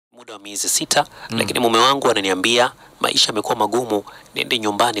muda wa miezi 6, lakini mume wangu ananiambia maisha yamekuwa magumu, niende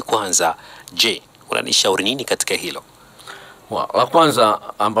nyumbani kwanza. Je, unanishauri nini katika hilo? La kwanza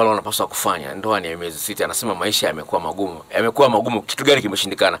ambalo unapaswa kufanya, ndoa ni miezi 6, anasema maisha yamekuwa magumu. Yamekuwa magumu, kitu gani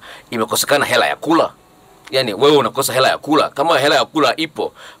kimeshindikana? Imekosekana hela ya kula. Yaani wewe unakosa hela ya kula. Kama hela ya kula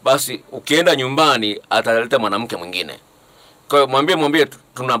ipo, basi ukienda nyumbani ataleta mwanamke mwingine. Kwa hiyo mwambie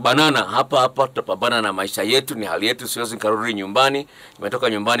tunabanana hapa, tutapambana na maisha yetu, ni hali yetu, siwezi nikarudi nyumbani. Nimetoka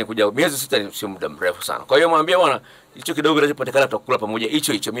nyumbani kuja miezi 6, sio muda mrefu sana. Kwa hiyo mwambie bwana, hicho kidogo kinachopatikana tutakula pamoja,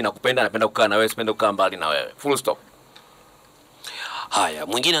 hicho mimi nakupenda, napenda kukaa na wewe, sipenda kukaa mbali na wewe. Full stop. Haya,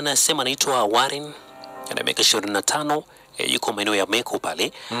 mwingine anasema anaitwa Warren, ana miaka 25, yuko maeneo ya Meko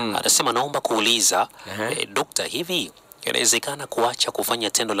pale. Anasema naomba kuuliza dokta, hivi inawezekana kuacha kufanya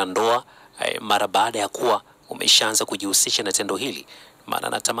tendo la ndoa mara baada ya kuwa umeshaanza kujihusisha na tendo hili? Maana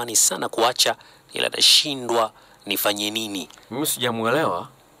natamani sana kuacha ila nashindwa, nifanye nini? Mimi sijamuelewa,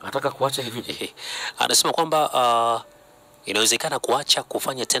 nataka kuacha hivi. Anasema kwamba inawezekana kuacha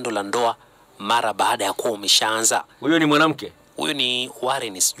kufanya tendo la ndoa mara baada ya kuwa umeshaanza. Huyo ni mwanamke? Huyo ni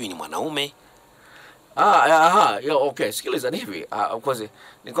Warren, sijui ni mwanaume. Okay, sikiliza ni hivi. Of course,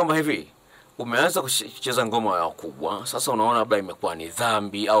 ni kwamba hivi, umeanza kucheza ngoma ya wakubwa, sasa unaona labda imekuwa ni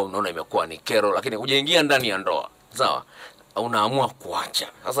dhambi au unaona imekuwa ni kero, lakini hujaingia ndani ya ndoa. Sawa? Unaamua kuacha.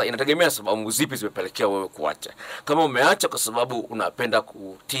 Sasa inategemea sababu zipi zimepelekea wewe kuacha. Kama umeacha kwa sababu unapenda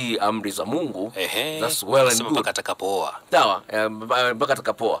kutii amri za Mungu, that's well and good. Mpaka atakapooa. Sawa, mpaka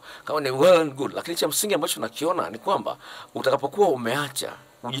atakapooa. Kama ni well and good, lakini cha msingi ambacho nakiona ni kwamba utakapokuwa umeacha,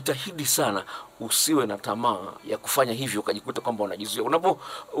 ujitahidi sana usiwe na tamaa ya kufanya hivyo ukajikuta kwamba unajizuia.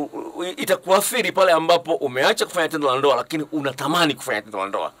 Itakuathiri pale ambapo umeacha kufanya tendo la ndoa lakini unatamani kufanya tendo la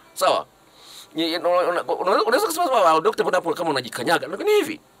ndoa. Sawa? Unaweza kusema daktari, mbona hapo kama unajikanyaga? Lakini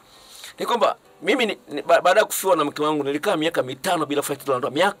hivi ni kwamba mimi baada ya kufiwa na mke wangu nilikaa miaka 5 bila kufanya tendo la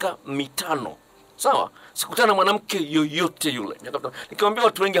ndoa. Miaka 5. Sawa? Sikutana na mwanamke yoyote yule. Nikiwaambia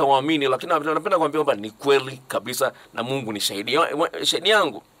watu wengi hawaamini, lakini napenda kuambia kwamba ni kweli kabisa, na Mungu ni shahidi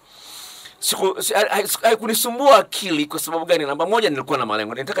yangu. Haikunisumbua akili. Kwa sababu gani? Namba moja, nilikuwa na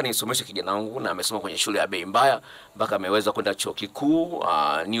malengo. Nilitaka nisomeshe kijana wangu, na amesoma kwenye shule ya bei mbaya mpaka ameweza kwenda chuo kikuu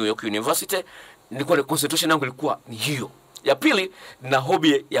New York University. Nilikuwa concentration yangu ilikuwa ni hiyo. Ya pili, na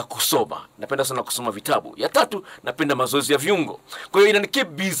hobby ya kusoma. Napenda sana kusoma vitabu. Ya tatu, napenda mazoezi ya viungo. Kwa hiyo inanikeep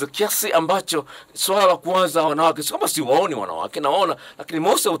busy kiasi ambacho swala la kuanza wanawake, si kama siwaoni wanawake, naona, lakini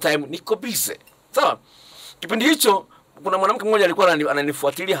most of the time niko busy. Sawa? Kipindi hicho kuna mwanamke mmoja alikuwa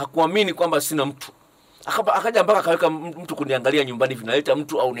ananifuatilia, hakuamini kwamba sina mtu. Akaja mpaka akaweka mtu kuniangalia nyumbani, vinaleta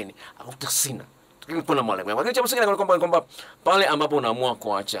mtu au nini. Akuta sina. Lakini kuna malengo. Lakini cha msingi ni kwamba pale ambapo unaamua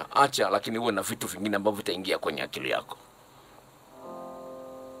kuacha, acha, lakini uwe na vitu vingine ambavyo vitaingia kwenye akili yako.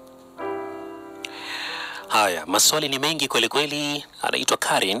 Haya, maswali ni mengi kweli kweli. Anaitwa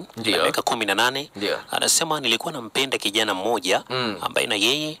Karen, miaka 18. Anasema nilikuwa nampenda kijana mmoja ambaye na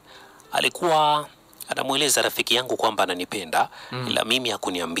yeye alikuwa anamueleza rafiki yangu kwamba ananipenda, ila mimi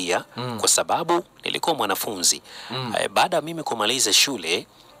hakuniambia kwa sababu nilikuwa mwanafunzi. Baada ya mimi kumaliza shule,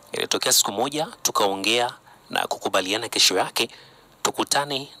 ilitokea siku moja tukaongea na kukubaliana kesho yake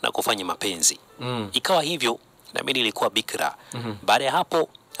tukutane na kufanya mapenzi. Ikawa hivyo, na mimi nilikuwa bikra. Baada ya hapo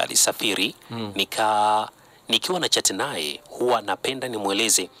alisafiri, nikiwa na chat naye huwa napenda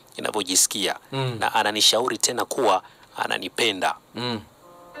nimueleze ninavyojisikia, na ananishauri tena kuwa ananipenda.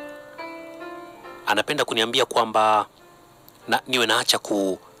 Anapenda kuniambia kwamba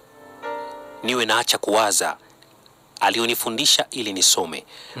niwe naacha kuwaza alionifundisha ili nisome.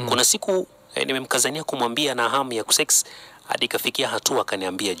 Kuna siku nimemkazania kumwambia na hamu ya kusex, hadi kafikia hatua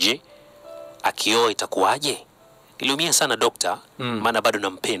akaniambia, je, akioa itakuwaje? Niliumia sana dokta, maana bado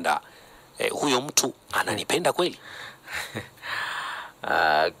nampenda. Huyo mtu ananipenda kweli?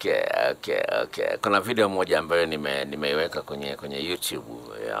 Okay. Kuna video moja ambayo nimeiweka kwenye YouTube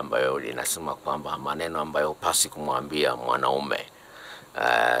ambayo inasema kwamba maneno ambayo hupasi kumwambia mwanaume.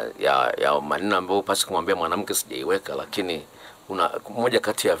 Ya maneno ambayo hupasi kumwambia mwanamke sijaiweka, lakini moja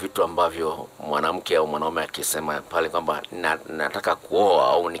kati ya vitu ambavyo mwanamke au mwanaume akisema pale kwamba nataka kuoa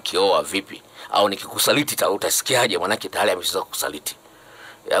au nikioa vipi au nikikusaliti utasikiaje, mwanamke tayari ameshaanza kukusaliti.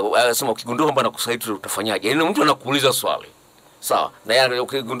 Anasema ukigundua kwamba nakusaliti utafanyaje? Yaani mtu anakuuliza swali. Sawa, na yeye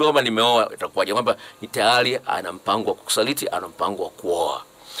ukigundua kwamba nimeoa itakuwaje? Kwamba ni tayari ana mpango wa kukusaliti, ana mpango wa kuoa.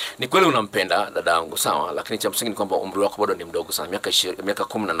 Ni kweli unampenda dada yangu, sawa, lakini cha msingi ni kwamba umri wako bado ni mdogo sana, miaka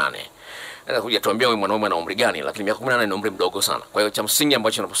 18. Kuja tuambia wewe mwanaume ana umri gani, lakini miaka 18 ni umri mdogo sana. Kwa hiyo cha msingi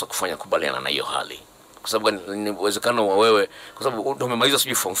ambacho unapaswa kufanya kubaliana na hiyo hali. Kwa sababu ni uwezekano wa wewe, kwa sababu ndio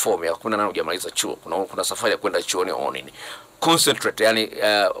umemaliza form 4, miaka 18 hujamaliza chuo. Kuna safari ya kwenda chuoni au nini. concentrate, yani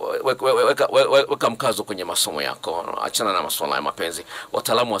weka mkazo kwenye masomo yako, achana na masuala ya mapenzi.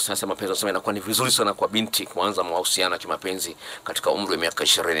 Wataalamu wa sayansi ya mapenzi wanasema inakuwa ni vizuri sana kwa binti kuanza mahusiano ya kimapenzi katika umri wa miaka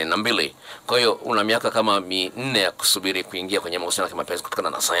 22. Kwa hiyo una miaka kama 4 ya kusubiri kuingia kwenye mahusiano ya kimapenzi kutokana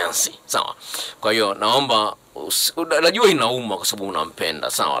na sayansi. Sawa. Kwa hiyo naomba, najua inauma kwa sababu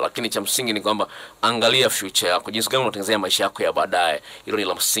unampenda, sawa, lakini cha msingi ni kwamba angalia future yako, jinsi gani unatengenezea maisha yako ya baadaye. Hilo ni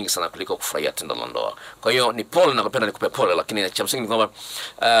la msingi sana kuliko kufurahia tendo la ndoa. Kwa hiyo ni pole, nakupenda nikupe pole, lakini cha msingi ni kwamba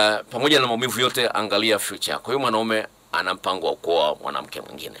pamoja na maumivu yote, angalia future yako. Kwa hiyo mwanaume ana mpango wa kuoa mwanamke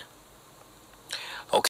mwingine.